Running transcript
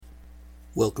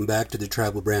Welcome back to the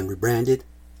Tribal Brand Rebranded.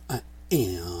 I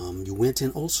am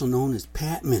Winton, also known as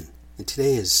Patman, and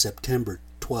today is September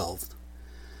 12th,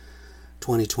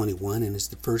 2021, and it's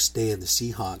the first day of the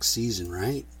Seahawks season,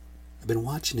 right? I've been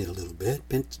watching it a little bit,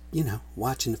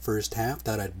 watching the first half,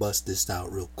 thought I'd bust this out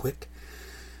real quick.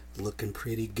 Looking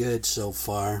pretty good so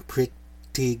far, pretty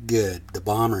good. The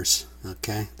Bombers,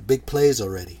 okay? The big plays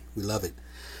already, we love it.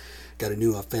 Got a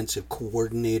new offensive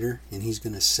coordinator, and he's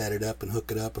going to set it up and hook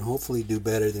it up and hopefully do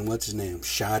better than, what's his name,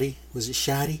 Shoddy? Was it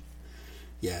Shoddy?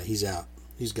 Yeah, he's out.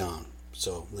 He's gone.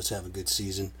 So let's have a good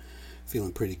season.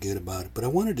 Feeling pretty good about it. But I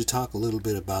wanted to talk a little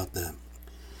bit about the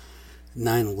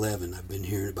 9/11 I've been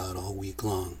hearing about all week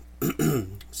long.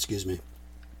 Excuse me.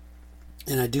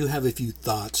 And I do have a few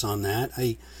thoughts on that.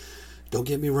 Don't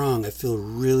get me wrong, I feel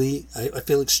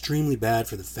extremely bad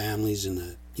for the families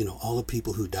and all the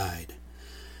people who died.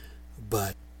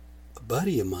 But a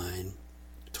buddy of mine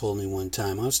told me one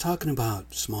time, I was talking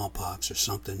about smallpox or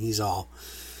something. He's all,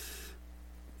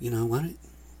 why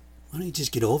don't you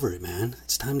just get over it, man?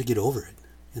 It's time to get over it.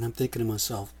 And I'm thinking to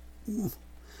myself,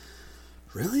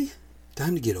 really?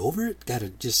 Time to get over it? Gotta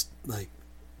just, let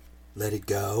it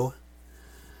go?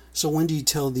 So when do you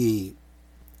tell the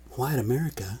white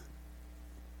America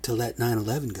to let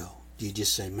 9/11 go? Do you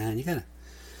just say, man, you gotta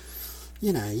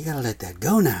let that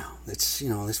go now.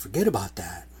 Let's forget about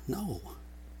that. No,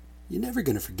 you're never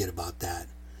going to forget about that.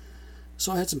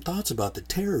 So I had some thoughts about the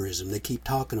terrorism they keep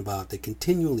talking about, they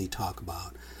continually talk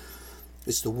about.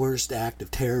 It's the worst act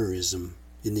of terrorism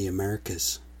in the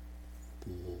Americas.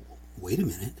 Wait a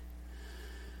minute.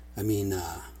 I mean,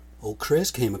 old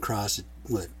Chris came across it,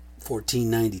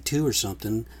 1492 or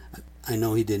something. I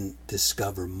know he didn't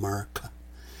discover America.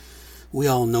 We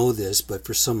all know this, but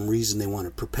for some reason they want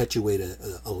to perpetuate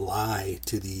a lie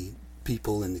to the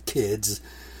people and the kids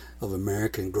of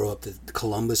America and grow up that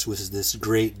Columbus was this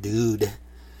great dude.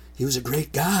 He was a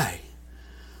great guy.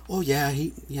 Oh yeah,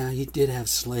 he did have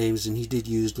slaves, and he did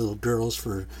use little girls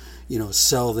for,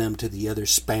 sell them to the other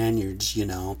Spaniards,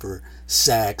 for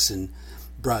sex, and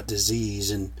brought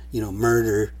disease and,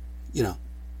 murder,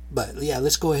 But yeah,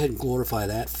 let's go ahead and glorify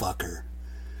that fucker.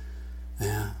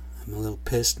 Yeah. I'm a little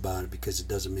pissed about it because it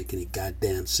doesn't make any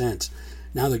goddamn sense.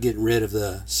 Now they're getting rid of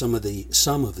some of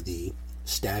the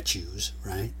statues,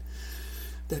 right?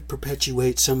 That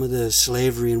perpetuate some of the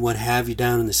slavery and what have you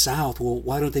down in the South. Well,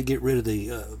 why don't they get rid of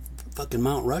the fucking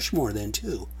Mount Rushmore then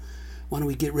too? Why don't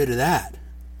we get rid of that?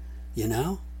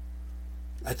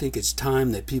 I think it's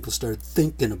time that people start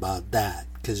thinking about that,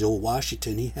 because old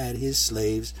Washington, he had his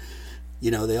slaves.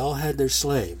 They all had their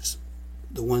slaves.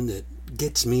 The one that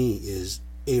gets me is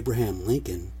Abraham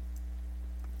Lincoln.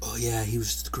 Oh yeah, he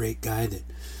was the great guy that,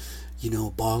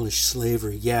 abolished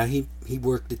slavery. Yeah, he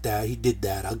worked at that. He did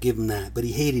that. I'll give him that. But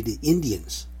he hated the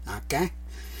Indians. Okay?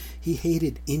 He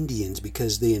hated Indians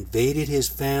because they invaded his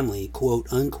family,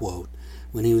 quote unquote,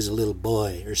 when he was a little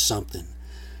boy or something.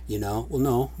 Well,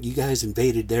 no, you guys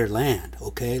invaded their land.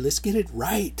 Okay? Let's get it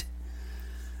right.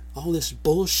 All this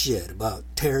bullshit about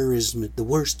terrorism, the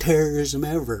worst terrorism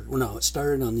ever. Well, no, it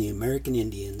started on the American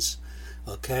Indians.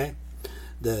 Okay?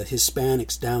 The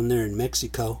Hispanics down there in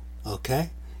Mexico. Okay?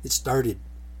 It started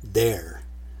there.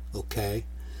 Okay?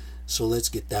 So let's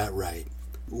get that right.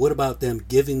 What about them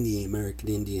giving the American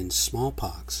Indians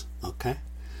smallpox? Okay?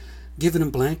 Giving them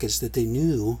blankets that they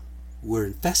knew were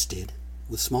infested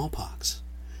with smallpox.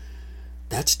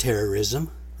 That's terrorism,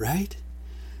 right?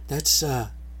 That's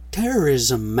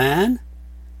terrorism, man.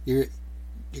 You're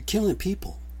killing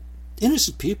people.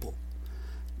 Innocent people.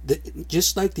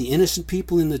 Just like the innocent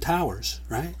people in the towers,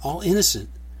 right? All innocent.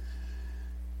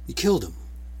 You killed them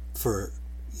for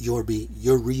your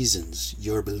reasons,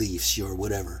 your beliefs, your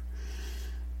whatever.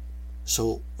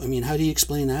 So, how do you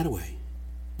explain that away?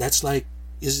 That's like,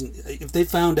 if they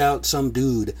found out some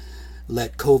dude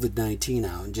let COVID-19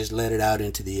 out and just let it out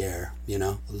into the air,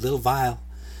 a little vial,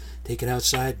 take it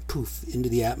outside, poof, into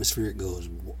the atmosphere it goes,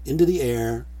 into the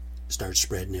air, starts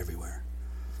spreading everywhere.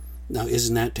 Now,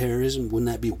 isn't that terrorism? Wouldn't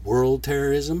that be world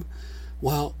terrorism?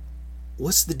 Well,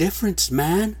 what's the difference,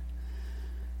 man?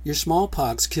 Your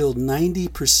smallpox killed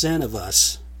 90% of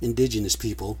us indigenous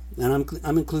people, and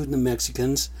I'm including the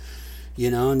Mexicans,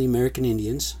 and the American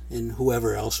Indians, and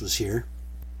whoever else was here.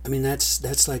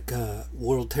 That's like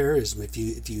world terrorism if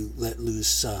you let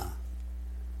loose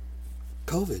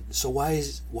COVID. So why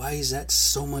is that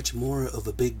so much more of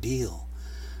a big deal?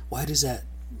 Why is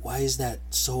that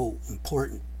so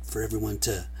important for everyone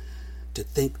to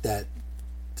think that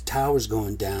the towers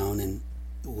going down and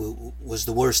was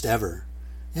the worst ever?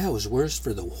 Yeah, it was worse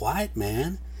for the white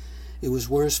man. It was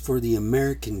worse for the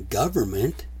American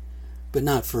government, but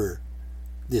not for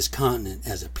this continent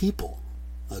as a people.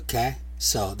 Okay?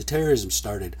 So the terrorism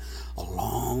started a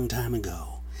long time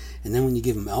ago. And then when you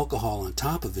give them alcohol on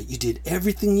top of it, you did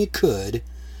everything you could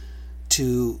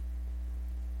to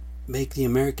make the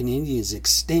American Indians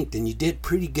extinct. And you did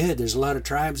pretty good. There's a lot of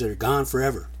tribes that are gone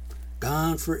forever.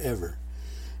 Gone forever.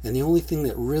 And the only thing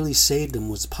that really saved them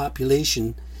was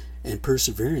population and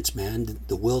perseverance, man.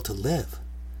 The will to live.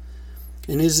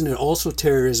 And isn't it also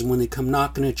terrorism when they come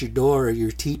knocking at your door or your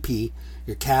teepee,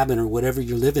 your cabin or whatever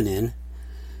you're living in,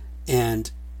 and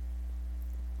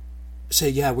say,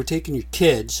 yeah, we're taking your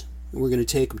kids and we're going to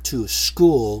take them to a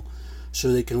school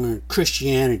so they can learn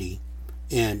Christianity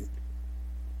and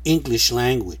English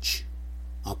language.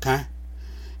 Okay?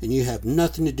 And you have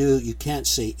nothing to do, you can't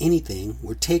say anything,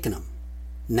 we're taking them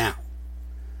now.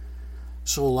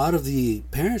 So a lot of the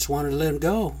parents wanted to let them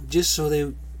go just so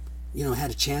they,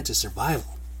 had a chance of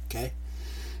survival. Okay?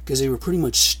 Because they were pretty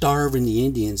much starving the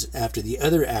Indians after the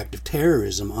other act of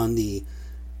terrorism on the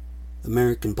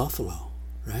American buffalo,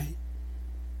 right?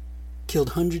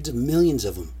 Killed hundreds of millions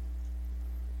of them.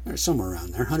 Or somewhere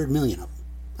around there, 100 million of them.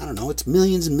 I don't know, it's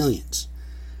millions and millions.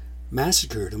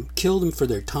 Massacred them, killed them for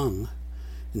their tongue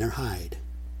and their hide.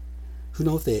 Who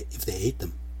knows if they ate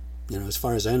them? As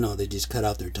far as I know, they just cut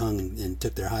out their tongue and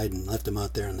took their hide and left them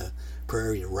out there on the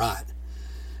prairie to rot.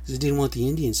 They didn't want the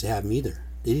Indians to have them either.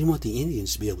 They didn't want the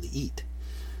Indians to be able to eat.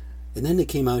 And then they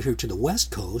came out here to the West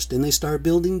Coast and they started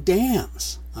building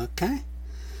dams. Okay?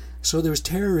 So there was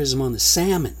terrorism on the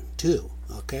salmon too.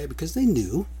 Okay? Because they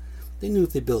knew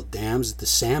if they built dams that the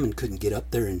salmon couldn't get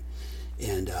up there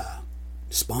and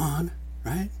spawn.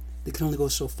 Right? They could only go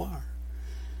so far.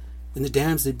 And the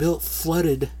dams they built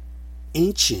flooded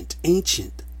ancient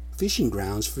fishing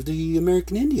grounds for the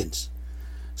American Indians.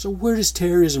 So where does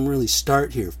terrorism really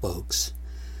start here, folks?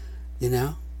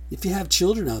 If you have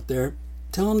children out there,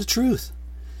 tell them the truth.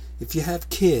 If you have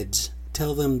kids,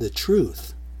 tell them the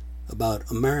truth about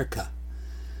America.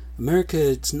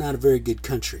 America, it's not a very good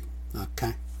country,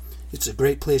 okay? It's a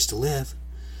great place to live.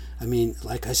 I mean,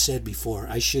 like I said before,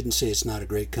 I shouldn't say it's not a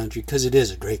great country, because it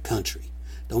is a great country.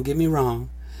 Don't get me wrong.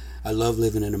 I love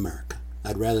living in America.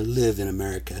 I'd rather live in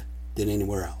America than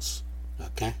anywhere else,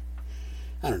 okay?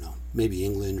 I don't know, maybe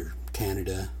England or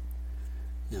Canada,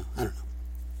 I don't know.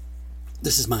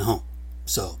 This is my home,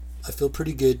 so I feel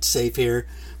pretty good, safe here,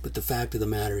 but the fact of the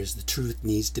matter is the truth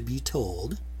needs to be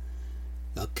told,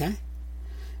 okay?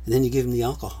 And then you give them the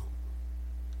alcohol.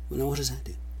 Well, now what does that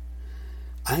do?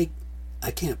 I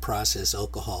can't process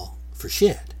alcohol for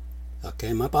shit,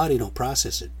 okay? My body don't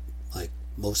process it like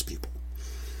most people.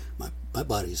 My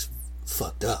body's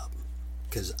fucked up,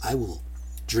 because I will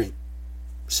drink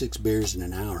 6 beers in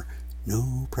an hour,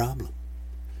 no problem.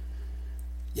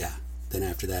 Yeah, then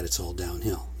after that it's all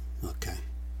downhill. Okay.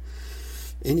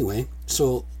 Anyway,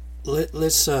 so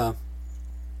let's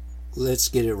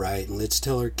get it right, and let's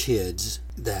tell our kids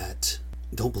that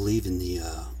don't believe in the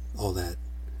all that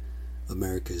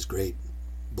America is great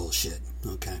bullshit.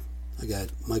 Okay.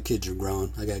 My kids are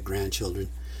grown. I got grandchildren.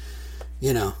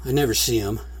 I never see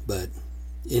them, but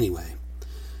anyway,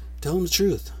 tell them the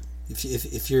truth.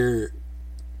 If you're,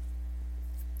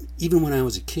 even when I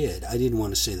was a kid, I didn't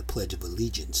want to say the Pledge of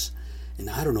Allegiance. And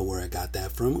I don't know where I got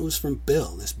that from. It was from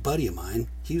Bill, this buddy of mine.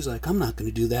 He was like, I'm not going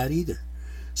to do that either.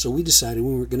 So we decided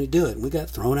we weren't going to do it. And we got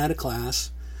thrown out of class,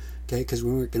 okay, because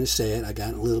we weren't going to say it. I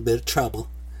got in a little bit of trouble,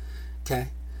 okay.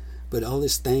 But all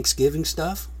this Thanksgiving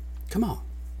stuff, come on.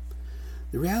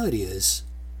 The reality is,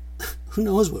 who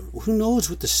knows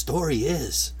what the story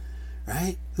is,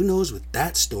 right? Who knows what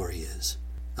that story is?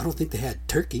 I don't think they had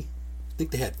turkey. I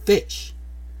think they had fish.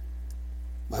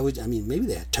 Maybe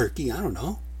they had turkey. I don't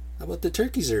know. How about the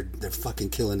turkeys they're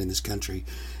fucking killing in this country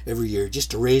every year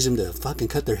just to raise them to fucking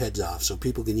cut their heads off so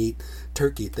people can eat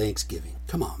turkey at Thanksgiving?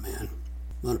 Come on, man.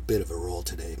 I'm on a bit of a roll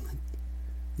today.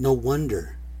 No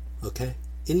wonder, okay?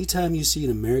 Anytime you see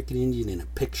an American Indian in a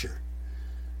picture,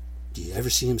 do you ever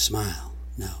see him smile?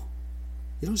 No.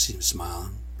 You don't see them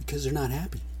smiling because they're not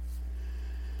happy.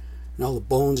 And all the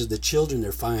bones of the children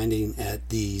they're finding at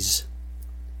these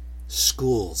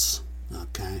schools,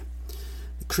 okay?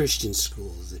 The Christian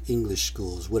schools, the English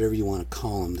schools, whatever you want to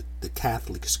call them, the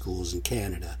Catholic schools in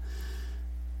Canada.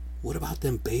 What about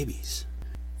them babies?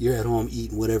 You're at home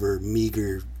eating whatever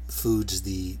meager foods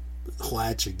the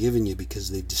whites are giving you because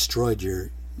they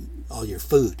destroyed all your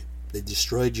food. They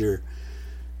destroyed your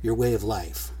way of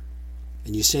life.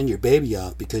 And you send your baby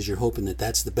off because you're hoping that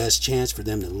that's the best chance for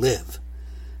them to live.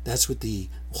 That's what the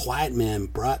white man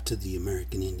brought to the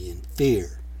American Indian,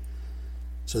 fear.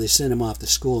 So they send him off to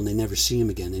school and they never see him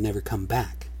again. They never come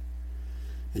back.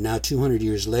 And now 200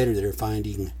 years later they're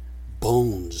finding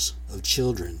bones of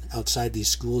children outside these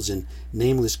schools in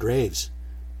nameless graves.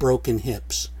 broken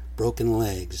hips, broken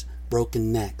legs,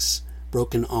 broken necks,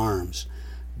 broken arms,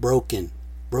 broken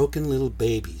little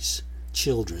babies,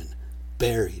 children,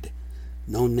 buried,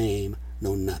 no name,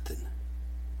 no nothing.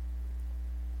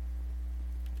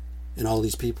 And all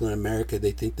these people in America,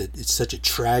 they think that it's such a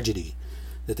tragedy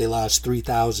that they lost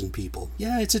 3,000 people.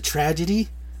 Yeah, it's a tragedy.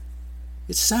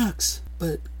 It sucks.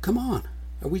 But come on.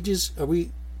 Are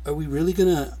you really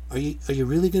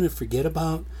gonna forget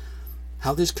about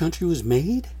how this country was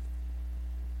made?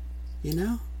 You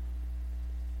know?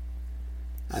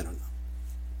 I don't know.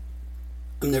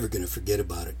 I'm never gonna forget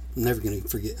about it. I'm never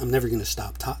gonna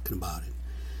stop talking about it.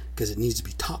 Because it needs to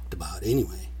be talked about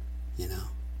anyway, you know?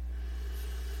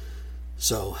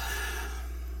 So,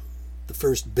 the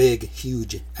first big,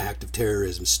 huge act of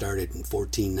terrorism started in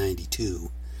 1492,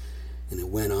 and it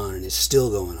went on, and it's still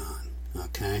going on,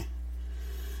 okay?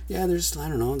 Yeah, they're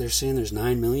saying there's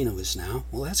 9 million of us now.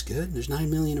 Well, that's good. There's 9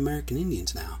 million American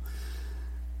Indians now.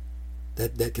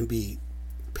 That can be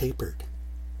papered,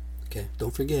 okay?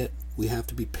 Don't forget, we have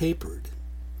to be papered.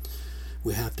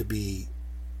 We have to be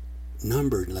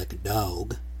numbered like a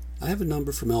dog. I have a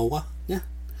number from Elwha, yeah.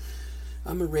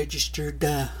 I'm a registered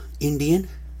Indian.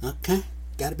 Okay,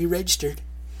 got to be registered.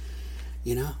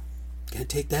 You know, can't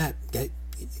take that.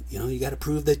 You got to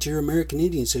prove that you're American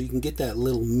Indian so you can get that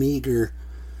little meager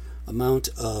amount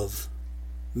of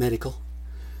medical.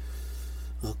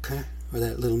 Okay, or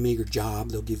that little meager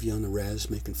job they'll give you on the res,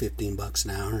 making $15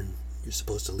 an hour, and you're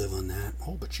supposed to live on that.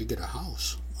 Oh, but you get a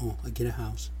house. Oh, I get a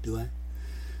house. Do I?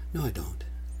 No, I don't.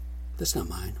 That's not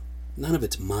mine. None of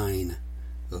it's mine.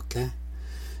 Okay.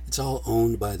 It's all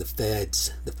owned by the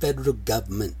feds. The federal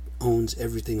government owns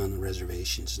everything on the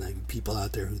reservations. And I have people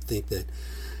out there who think that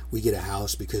we get a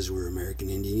house because we're American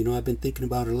Indian. You know, I've been thinking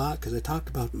about it a lot because I talked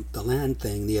about the land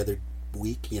thing the other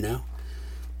week, you know.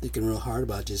 Thinking real hard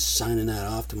about just signing that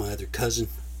off to my other cousin.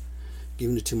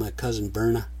 Giving it to my cousin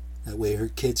Berna. That way her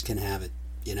kids can have it,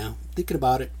 you know. Thinking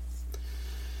about it.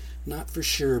 Not for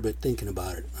sure, but thinking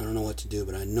about it. I don't know what to do,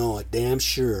 but I know I'm damn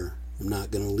sure I'm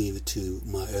not going to leave it to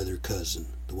my other cousin.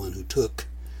 The one who took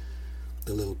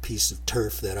the little piece of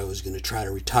turf that I was going to try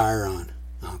to retire on.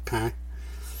 Okay?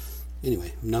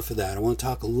 Anyway, enough of that. I want to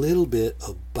talk a little bit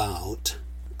about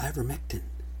ivermectin.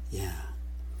 Yeah.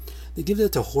 They give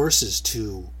that to horses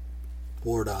to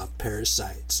ward off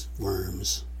parasites,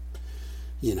 worms,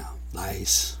 you know,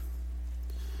 lice,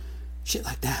 shit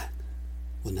like that.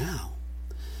 Well, now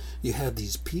you have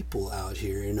these people out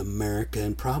here in America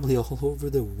and probably all over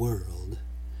the world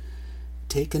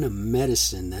taking a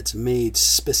medicine that's made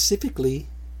specifically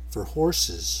for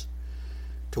horses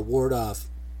to ward off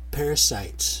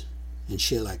parasites and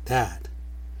shit like that.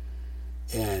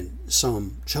 And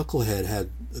some chucklehead had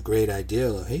a great idea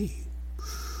like, hey,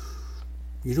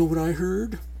 you know what I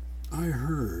heard? I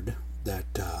heard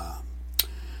that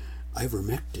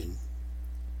ivermectin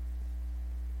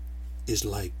is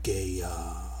like a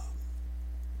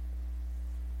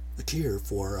cure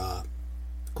for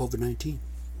COVID-19.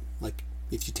 Like,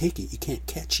 if you take it, you can't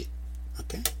catch it.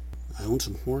 Okay? I own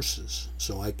some horses,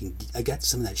 so I got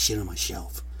some of that shit on my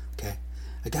shelf. Okay?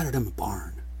 I got it in my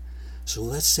barn. So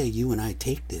let's say you and I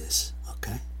take this,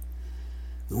 okay?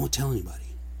 We won't tell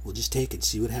anybody. We'll just take it,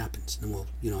 see what happens. Then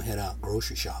we'll, head out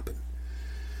grocery shopping.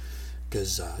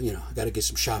 Because, I got to get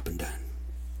some shopping done.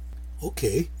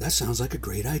 Okay, that sounds like a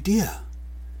great idea.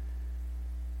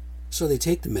 So they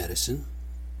take the medicine,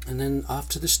 and then off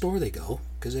to the store they go,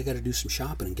 because they got to do some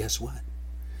shopping, and guess what?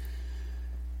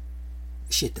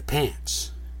 Shit the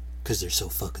pants. Because they're so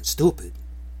fucking stupid.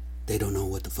 They don't know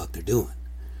what the fuck they're doing.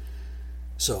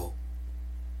 So,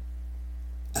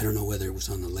 I don't know whether it was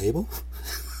on the label.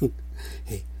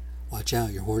 Hey, watch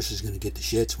out, your horse is going to get the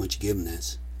shits once you give him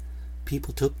this.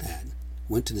 People took that,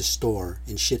 went to the store,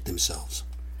 and shit themselves.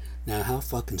 Now, how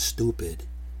fucking stupid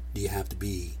do you have to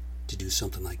be to do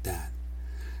something like that?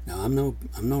 Now, I'm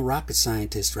no rocket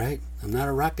scientist, right? I'm not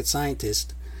a rocket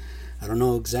scientist. I don't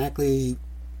know exactly,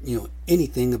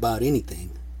 anything about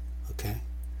anything, okay?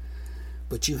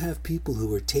 But you have people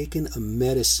who are taking a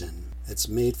medicine that's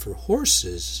made for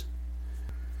horses,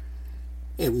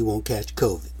 and we won't catch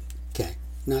COVID. Okay,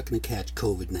 I'm not going to catch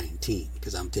COVID-19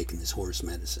 because I'm taking this horse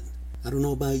medicine. I don't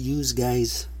know about yous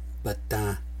guys, but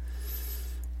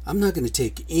I'm not going to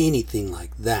take anything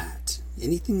like that.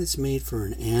 Anything that's made for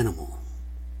an animal.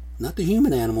 Not the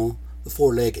human animal, the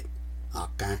four-legged.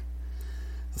 Okay?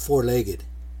 A four-legged,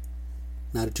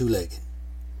 not a two-legged.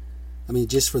 I mean,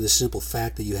 just for the simple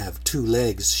fact that you have two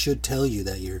legs should tell you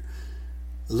that you're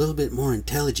a little bit more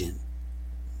intelligent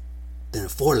than a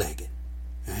four-legged,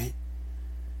 right?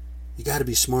 You got to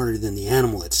be smarter than the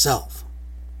animal itself.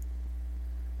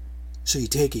 So you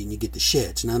take it and you get the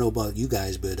shits. And I don't know about you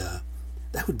guys, but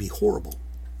that would be horrible.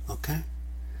 Okay?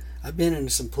 I've been in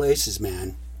some places,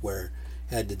 man, where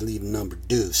I had to leave a number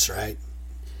deuce, right?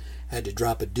 I had to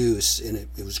drop a deuce, and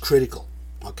it was critical.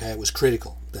 Okay? It was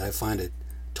critical that I find a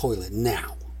toilet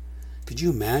now. Could you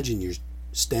imagine you're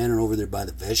standing over there by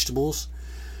the vegetables,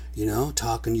 you know,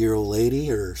 talking to your old lady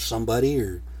or somebody,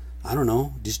 or I don't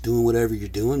know, just doing whatever you're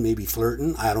doing, maybe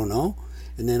flirting, I don't know.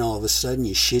 And then all of a sudden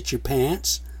you shit your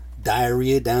pants,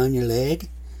 diarrhea down your leg,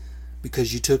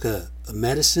 because you took a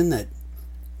medicine that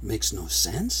makes no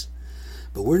sense.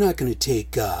 But we're not going to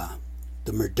take the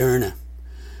Moderna.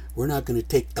 We're not going to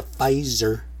take the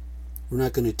Pfizer. We're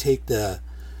not going to take the,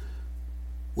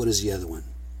 what is the other one?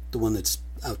 The one that's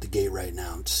out the gate right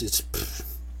now. It's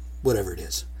whatever it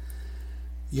is.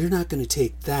 You're not going to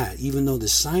take that, even though the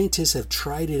scientists have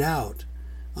tried it out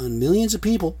on millions of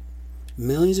people.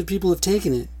 Millions of people have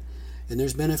taken it, and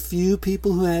there's been a few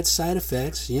people who had side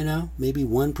effects, you know, maybe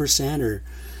 1% or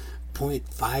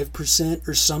 0.5%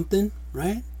 or something,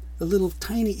 right? A little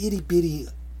tiny itty bitty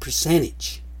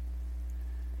percentage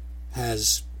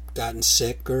has gotten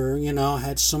sick or, you know,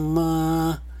 had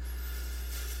some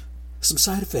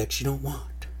side effects you don't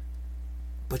want.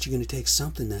 But you're going to take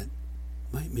something that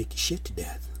might make you shit to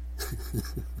death.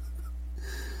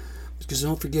 Because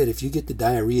don't forget, if you get the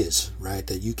diarrheas, right,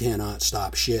 that you cannot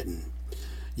stop shitting,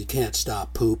 you can't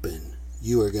stop pooping,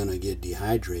 you are going to get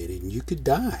dehydrated and you could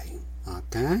die.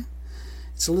 Okay?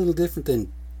 It's a little different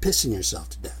than pissing yourself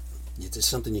to death. It's just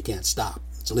something you can't stop.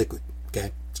 It's liquid.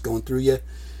 Okay? It's going through you.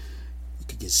 You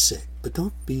could get sick. But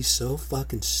don't be so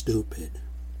fucking stupid.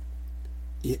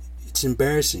 It's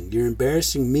embarrassing. You're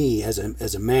embarrassing me as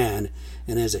a man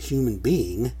and as a human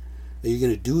being that you're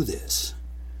going to do this.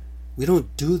 We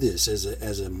don't do this as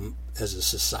a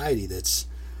society that's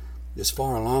as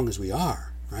far along as we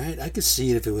are, right? I could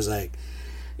see it if it was like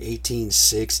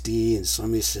 1860 and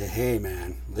somebody said, hey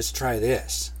man, let's try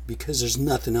this, because there's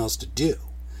nothing else to do,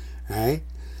 right?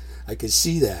 I could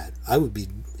see that. I would be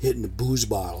hitting the booze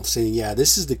bottle saying, yeah,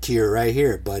 this is the cure right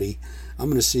here, buddy. I'm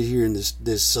going to sit here in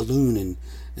this saloon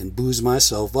and booze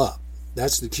myself up.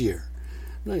 That's the cure.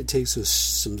 I'm going to take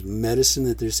some medicine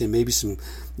that they're saying, maybe some,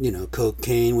 you know,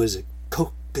 cocaine, was it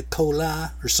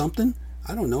Coca-Cola or something?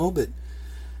 I don't know, but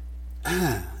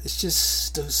it's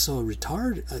just so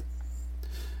retarded. I'm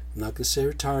not going to say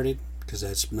retarded, because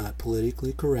that's not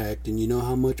politically correct, and you know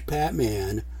how much Pat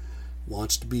Man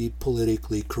wants to be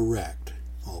politically correct,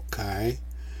 okay?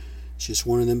 It's just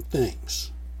one of them things.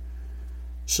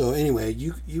 So anyway,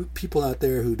 you people out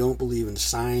there who don't believe in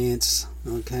science,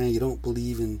 okay, you don't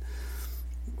believe in,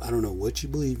 I don't know what you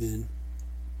believe in,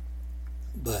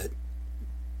 but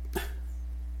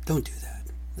don't do that.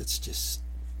 It's just,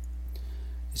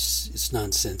 it's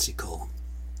nonsensical.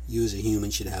 You as a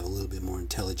human should have a little bit more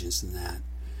intelligence than that.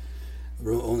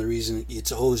 The only reason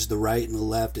it's always the right and the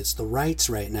left, it's the rights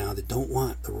right now that don't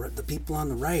want, the people on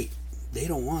the right, they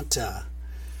don't want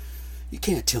you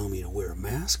can't tell me to wear a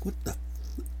mask. What the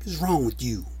is wrong with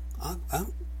you? I'm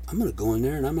going to go in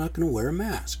there and I'm not going to wear a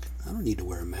mask. I don't need to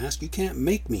wear a mask. You can't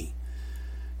make me.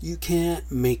 You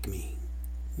can't make me.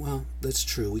 Well, that's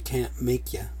true. We can't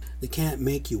make you. They can't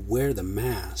make you wear the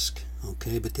mask,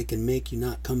 okay? But they can make you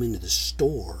not come into the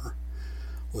store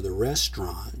or the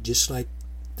restaurant, just like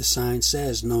the sign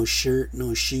says, no shirt,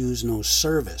 no shoes, no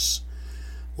service.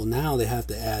 Well, now they have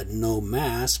to add no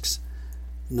masks,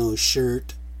 no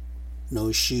shirt,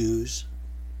 no shoes,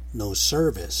 no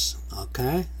service,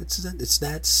 okay? It's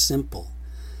that simple.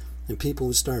 And people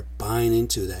would start buying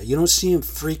into that. You don't see them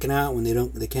freaking out when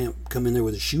they can't come in there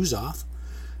with their shoes off,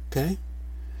 okay?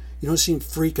 You don't see them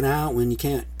freaking out when you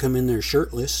can't come in there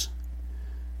shirtless,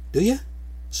 do you?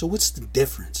 So what's the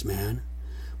difference, man?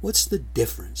 What's the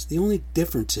difference? The only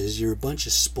difference is you're a bunch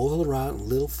of spoiled, rotten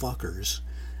little fuckers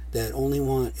that only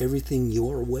want everything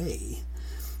your way.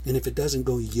 And if it doesn't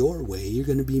go your way, you're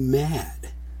going to be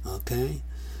mad, okay?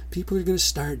 People are going to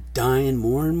start dying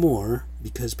more and more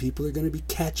because people are going to be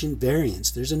catching variants.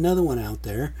 There's another one out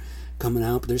there coming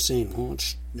out, but they're saying, oh,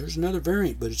 there's another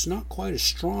variant, but it's not quite as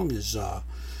strong as the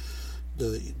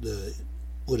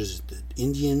what is it, the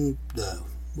Indian, the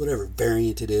whatever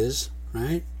variant it is,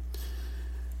 right?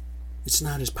 It's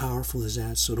not as powerful as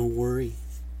that, so don't worry.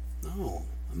 No,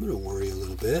 I'm going to worry a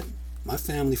little bit. My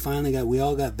family we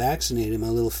all got vaccinated, my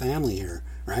little family here,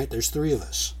 right? There's 3 of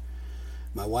us.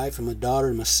 My wife and my daughter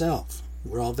and myself.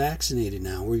 We're all vaccinated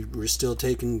now. We're still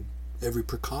taking every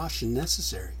precaution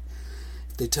necessary.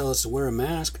 If they tell us to wear a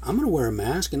mask, I'm going to wear a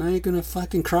mask, and I ain't going to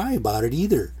fucking cry about it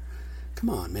either. Come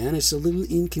on, man. It's a little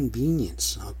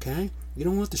inconvenience, okay? You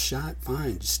don't want the shot?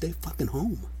 Fine. Just stay fucking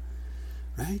home.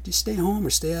 right? Just stay home or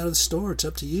stay out of the store. It's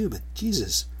up to you. But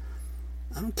Jesus,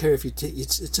 I don't care if you take.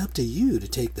 It's up to you to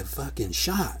take the fucking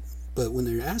shot. But when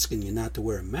they're asking you not to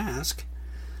wear a mask,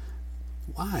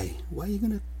 why? Why are you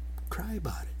gonna cry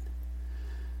about it?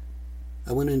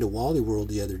 I went into Wally World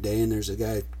the other day, and there's a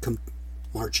guy come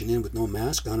marching in with no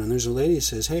mask on, and there's a lady that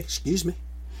says, "Hey, excuse me,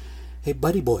 hey,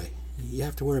 buddy boy, you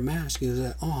have to wear a mask." He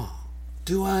goes, "Oh,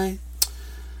 do I?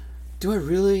 Do I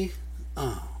really?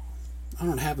 Oh, I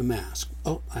don't have a mask.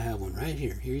 Oh, I have one right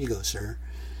here. Here you go, sir."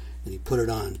 And he put it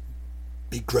on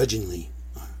begrudgingly.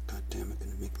 Oh, God damn it,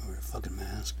 gonna make me wear a fucking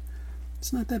mask.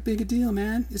 It's not that big a deal,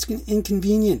 man. It's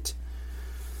inconvenient.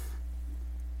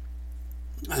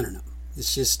 I don't know.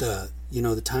 It's just, the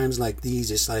times like these,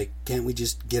 it's like, can't we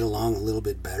just get along a little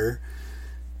bit better?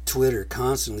 Twitter,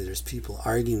 constantly, there's people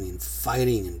arguing and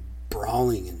fighting and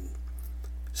brawling and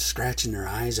scratching their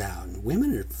eyes out. And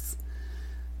women are...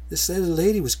 This other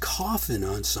lady was coughing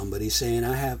on somebody saying,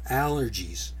 "I have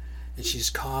allergies." And she's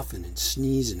coughing and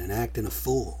sneezing and acting a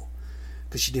fool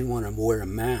because she didn't want to wear a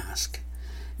mask.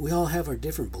 We all have our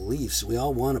different beliefs. We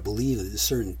all want to believe a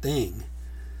certain thing.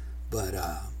 But,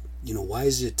 why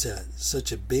is it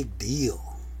such a big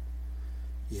deal?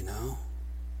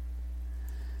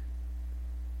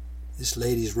 This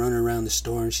lady's running around the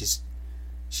store and she's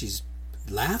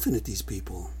laughing at these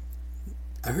people.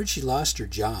 I heard she lost her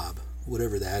job,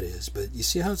 whatever that is. But you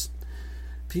see how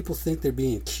people think they're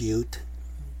being cute?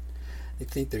 They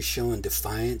think they're showing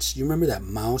defiance. You remember that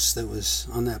mouse that was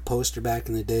on that poster back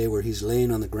in the day where he's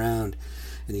laying on the ground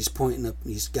and he's pointing up,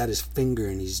 he's got his finger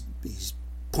and he's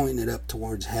pointing it up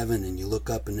towards heaven, and you look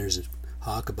up and there's a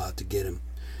hawk about to get him.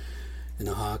 And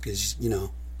the hawk is,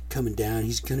 coming down.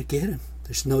 He's going to get him.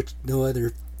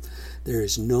 There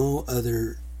is no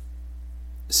other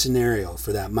scenario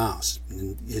for that mouse.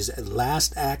 And his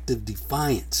last act of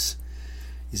defiance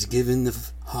is giving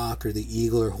the hawk or the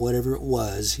eagle or whatever it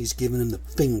was, he's giving him the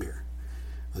finger.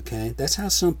 Okay? That's how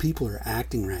some people are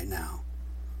acting right now.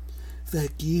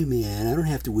 Fuck you, man. I don't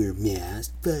have to wear a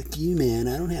mask. Fuck you, man.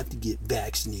 I don't have to get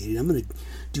vaccinated. I'm going to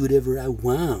do whatever I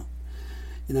want.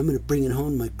 And I'm going to bring it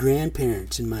home to my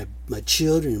grandparents and my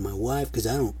children and my wife because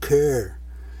I don't care.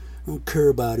 I don't care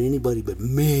about anybody but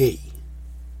me.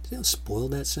 See how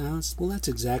spoiled that sounds? Well, that's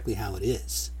exactly how it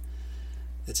is.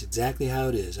 That's exactly how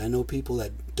it is. I know people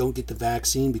that don't get the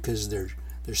vaccine because they're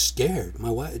scared.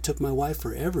 It took my wife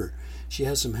forever. She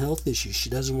has some health issues. She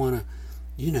doesn't want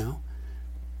to,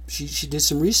 she did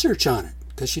some research on it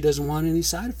because she doesn't want any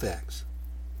side effects.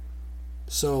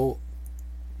 So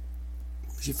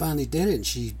she finally did it, and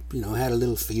she, had a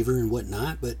little fever and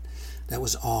whatnot, but that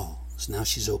was all. So now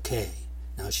she's okay.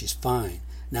 Now she's fine.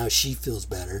 Now she feels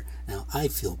better. Now I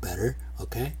feel better,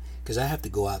 okay? Because I have to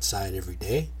go outside every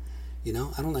day. I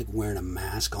don't like wearing a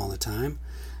mask all the time.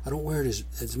 I don't wear it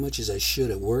as much as I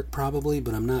should at work probably,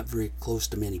 but I'm not very close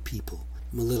to many people.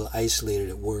 I'm a little isolated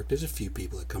at work. There's a few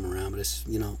people that come around, but it's,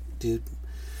 dude,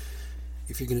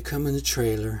 if you're going to come in the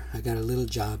trailer, I got a little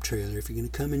job trailer. If you're going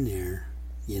to come in there,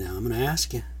 I'm going to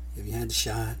ask you, have you had the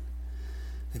shot?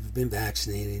 Have you been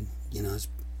vaccinated?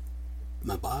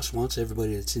 My boss wants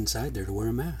everybody that's inside there to wear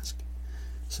a mask.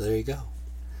 So there you go.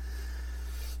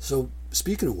 So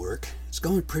speaking of work, it's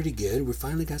going pretty good. We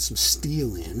finally got some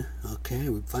steel in. Okay,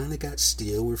 we finally got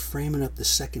steel. We're framing up the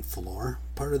second floor,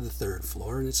 part of the third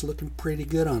floor, and it's looking pretty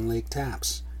good on Lake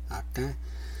Taps. Okay,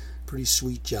 pretty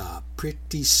sweet job.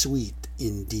 Pretty sweet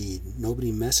indeed.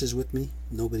 Nobody messes with me.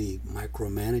 Nobody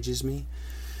micromanages me.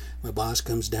 My boss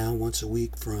comes down once a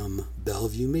week from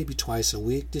Bellevue, maybe twice a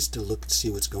week, just to look and see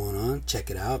what's going on,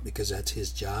 check it out, because that's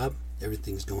his job.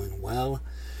 Everything's going well.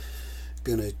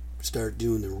 Gonna start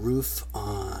doing the roof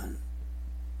on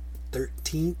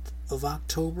 13th of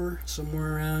October,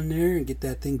 somewhere around there, and get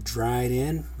that thing dried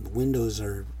in. The windows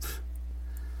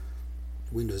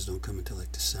don't come until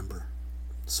like December.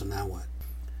 So now what?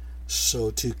 So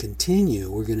to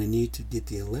continue, we're going to need to get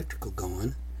the electrical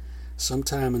going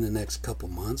sometime in the next couple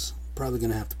months. Probably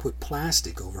going to have to put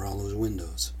plastic over all those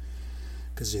windows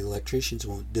because the electricians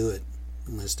won't do it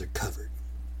unless they're covered.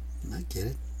 And I get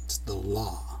it. It's the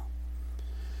law.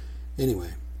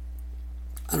 Anyway,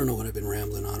 I don't know what I've been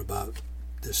rambling on about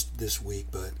this week,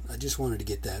 but I just wanted to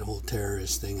get that whole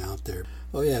terrorist thing out there.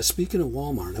 Oh yeah, speaking of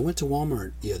Walmart, I went to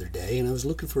Walmart the other day and I was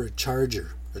looking for a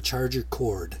charger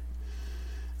cord.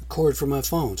 A cord for my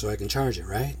phone so I can charge it,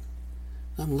 right?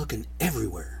 I'm looking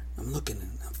everywhere. I'm looking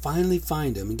and I finally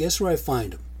find them. And guess where I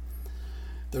find them?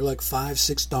 They're like $5,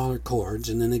 $6 cords,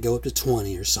 and then they go up to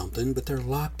 20 or something, but they're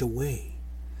locked away.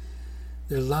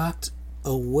 They're locked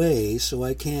away so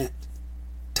I can't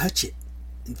touch it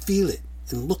and feel it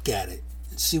and look at it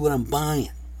and see what I'm buying,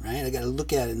 right? I got to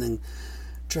look at it and then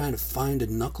trying to find a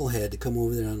knucklehead to come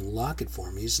over there and unlock it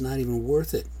for me. It's not even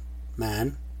worth it,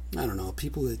 man. I don't know,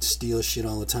 people that steal shit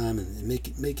all the time and make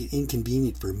it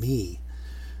inconvenient for me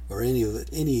or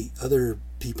any other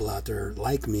people out there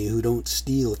like me who don't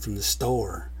steal from the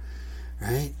store,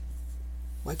 right?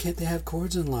 Why can't they have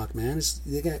cords unlocked, man?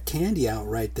 They got candy out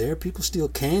right there. People steal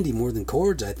candy more than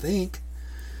cords, I think.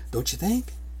 Don't you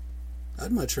think?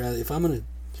 I'd much rather, if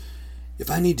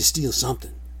I need to steal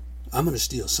something, I'm going to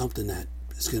steal something that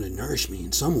is going to nourish me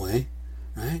in some way,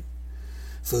 right?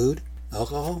 Food,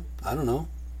 alcohol, I don't know.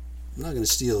 I'm not going to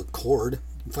steal a cord.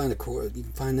 You can find a cord. You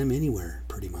can find them anywhere,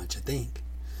 pretty much, I think.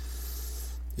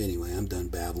 Anyway, I'm done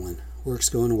babbling. Work's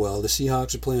going well. The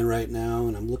Seahawks are playing right now,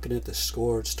 and I'm looking at the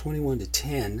score. It's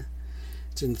 21-10.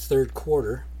 It's in the third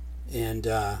quarter, and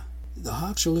the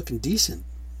Hawks are looking decent,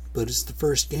 but it's the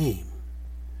first game.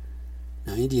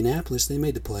 Now, Indianapolis, they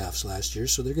made the playoffs last year,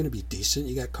 so they're going to be decent.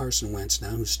 You got Carson Wentz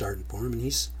now, who's starting for him, and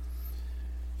he's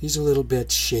a little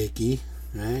bit shaky,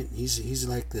 right?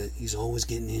 He's always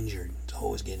getting injured. He's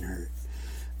always getting hurt.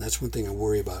 That's one thing I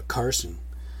worry about Carson.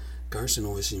 Carson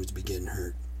always seems to be getting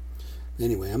hurt.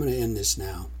 Anyway, I'm going to end this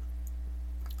now.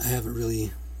 I haven't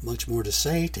really much more to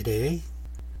say today.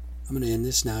 I'm going to end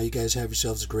this now. You guys have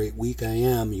yourselves a great week. I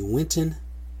am Winton,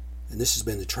 and this has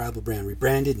been the Tribal Brand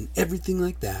Rebranded and everything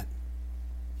like that.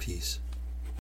 Peace.